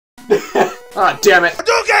Ah, damn it!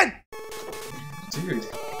 Hadouken! Dude,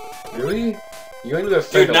 really? You into the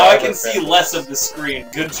Dude, now I can see less of the screen.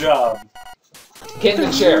 Good job. Get in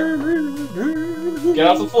the chair. Get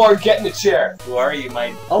off the floor. Get in the chair. Who are you,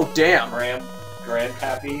 my Oh, damn.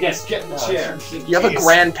 Grandpappy? Yes, get in the chair. You have a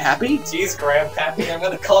Grandpappy? Jeez, Grandpappy, I'm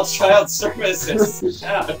gonna call child services.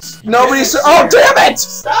 Ouch. Nobody said. Oh, damn it!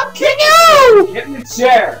 Stop kicking! Get in the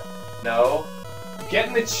chair. No. Get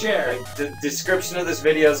in the chair. The description of this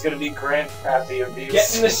video is gonna be Grandpappy abuse.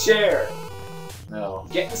 Get in the chair. No.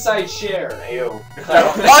 Get inside chair. Ew.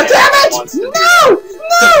 Oh, damn it!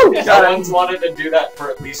 No! No one's wanted to do that for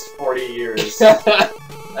at least 40 years.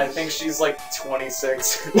 I think she's like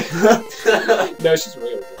 26. No, she's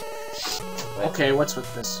way over. Okay, what's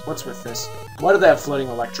with this? What's with this? Why do they have floating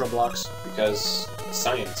electro blocks? Because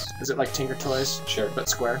science. Is it like Tinker Toys? Sure. But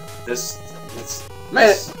square? It's Made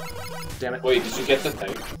it! Damn it. Wait, did you get the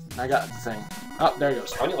thing? I got the thing. Oh, there he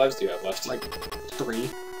goes. How many lives do you have left? Like 3,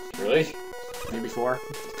 Really? maybe 4.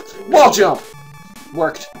 Wall jump!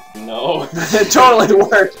 Worked. No. It totally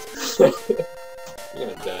worked! You're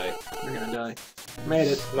gonna die. You're gonna die. Made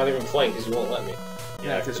it. I'm not even playing because you won't let me.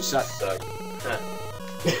 Yeah, because you suck.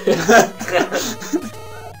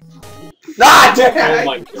 Ah, damn it! Oh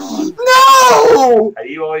my god. No! How do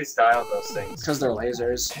you always die on those things? Because they're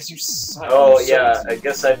lasers. Because you suck. Oh You're so yeah, easy. I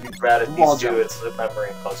guess I'd be bad at Wall these two. jump. It's a memory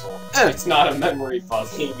puzzle. It's not a memory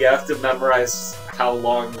puzzle. You have to memorize how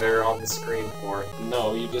long they're on the screen for.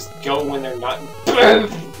 No, you just go when they're not.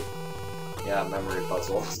 Yeah, memory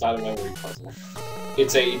puzzle. It's not a memory puzzle.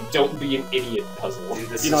 It's a don't be an idiot puzzle. Dude,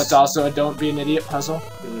 this You know is- it's also a don't be an idiot puzzle?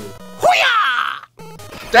 Mm.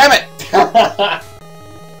 Damn it!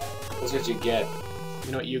 That's what you get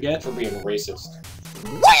You know what you get? for being racist.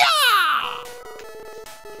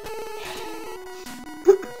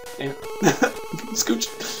 Damn it. Scooch.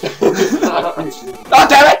 Oh,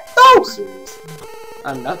 damn it! No! Serious.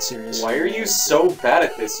 I'm not serious. Why are you so bad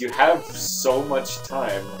at this? You have so much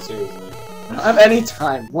time. Seriously. I don't have any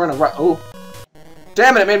time. We're in a rut. Oh.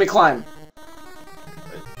 Damn it, it made me climb.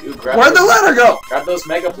 Dude, grab Where'd the those, ladder go? grab those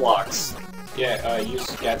mega blocks. Yeah, use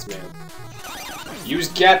Gatsman. Use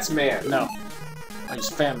Gatsman! No. I use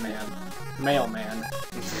Fam Man. Mailman.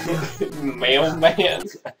 Mailman.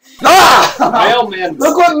 Ah! Mailman!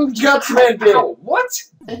 Look what Gatsman did! What?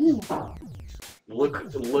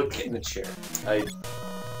 Look in the chair.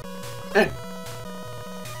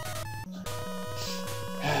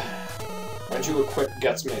 Why'd you equip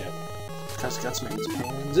Gutsman? Because Gutsman's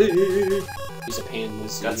pansy. He's a pain in the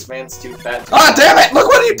seat. Gutsman's too fat. To Ah, damn it! Look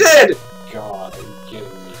what he did! God, are you kidding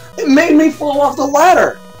me? It made me fall off the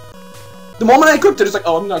ladder! The moment I equipped it, it's like,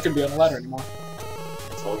 oh, I'm not gonna be on the ladder anymore.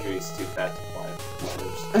 I told you he's too fat to climb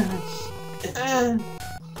ladders.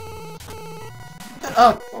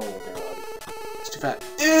 Oh, Oh my god. it's too fat.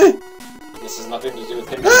 This has nothing to do with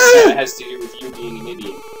him. It has to do with you being an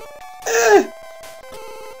idiot.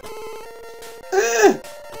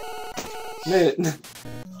 Made it.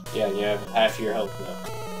 Yeah, and you have half your health now.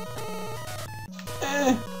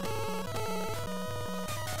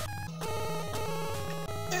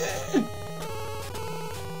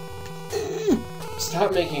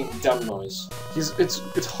 Stop making dumb noise.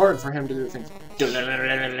 It's hard for him to do things. Pick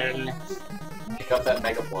up that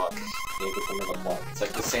mega block. Yeah, get the mega block. It's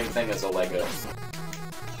like the same thing as a Lego.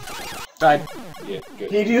 Died. Yeah,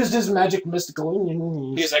 good. He used his magic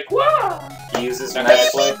mystical. He's like, wow! He uses Not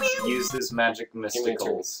magic. bad play. Uses magic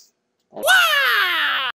mysticals. Wow!